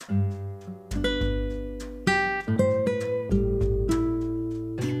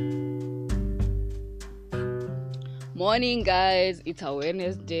Morning, guys. It's a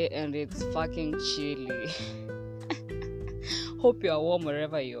Wednesday and it's fucking chilly. Hope you are warm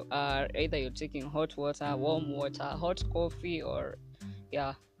wherever you are. Either you're taking hot water, warm water, hot coffee, or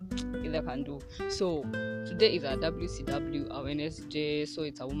either can do. So today is a WCW, a Wednesday, so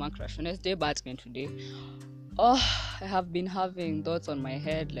it's a Woman Crush Wednesday. But today, I have been having thoughts on my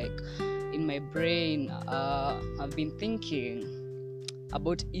head, like in my brain. I've been thinking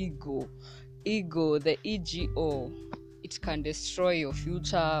about ego, the ego. It can destroy your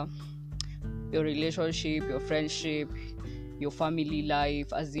future, your relationship, your friendship, your family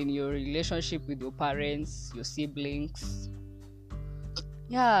life, as in your relationship with your parents, your siblings.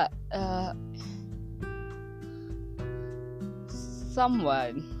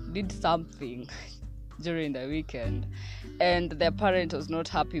 Someone did something during the weekend and their parent was not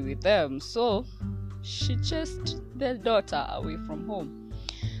happy with them, so she chased their daughter away from home.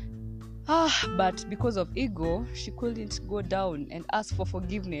 But because of ego, she couldn't go down and ask for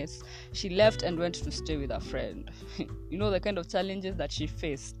forgiveness. She left and went to stay with a friend. You know the kind of challenges that she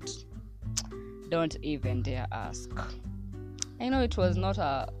faced. Don't even dare ask. I know it was not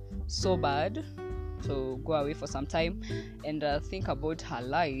so bad to go away for some time and think about her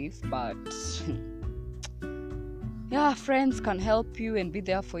life, but friends can help you and be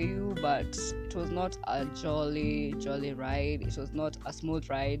there for you, but it was not a jolly ride. It was not a smooth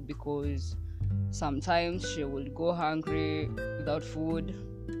ride because sometimes she would go hungry without food.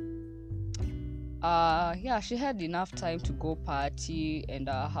 She had enough time to go party and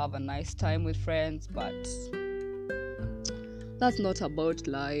have a nice time with friends, but that's not about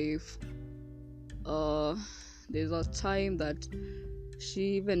life. There's a time that she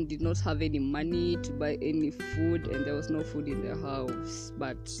even did not have any money to buy any food and there was no food in the house.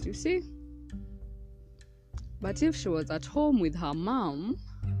 But you see, if she was at home with her mom,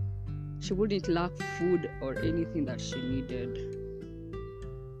 she wouldn't lack food or anything that she needed.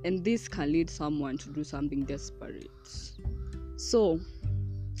 And this can lead someone to do something desperate. So,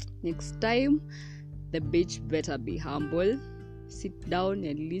 next time, the bitch better be humble, sit down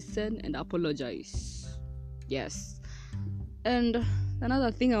and listen and apologize. Yes. And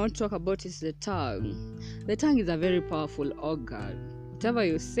another thing I want to talk about is the tongue. The tongue is a very powerful organ. Whatever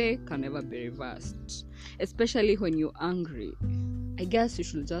you say can never be reversed, especially when you're angry. I guess you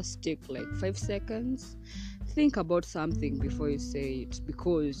should just take like 5 seconds. Think about something before you say it,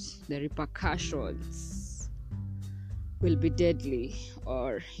 because the repercussions will be deadly,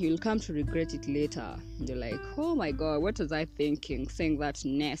 or you'll come to regret it later. You're like, oh my god, what was I thinking saying that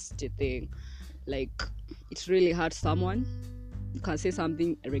nasty thing? Like, it really hurt someone. You can say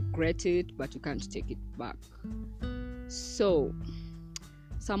something, regret it, but you can't take it back. So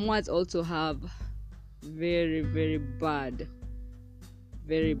some words also have very bad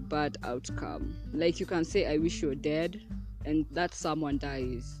outcome. Like, you can say I wish you're dead and that someone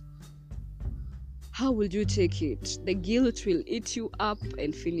dies. How will you take it? The guilt will eat you up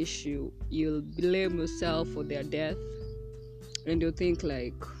and finish you. You'll blame yourself for their death and you'll think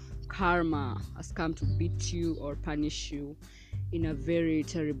like karma has come to beat you or punish you in a very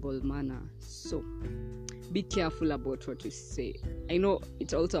terrible manner. So be careful about what you say. I know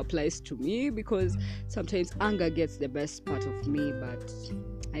it also applies to me because sometimes anger gets the best part of me, but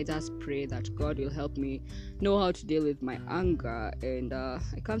I just pray that God will help me know how to deal with my anger, and I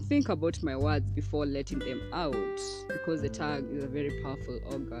can think about my words before letting them out, because the tongue is a very powerful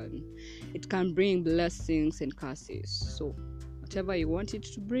organ. It can bring blessings and curses. So whatever you want it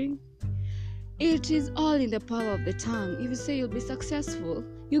to bring, it is all in the power of the tongue. If you say you'll be successful,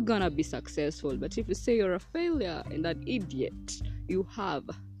 you're gonna be successful. But if you say you're a failure and an idiot, you have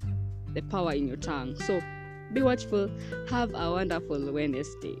the power in your tongue. So be watchful. Have a wonderful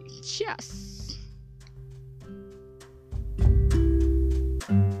Wednesday. Cheers.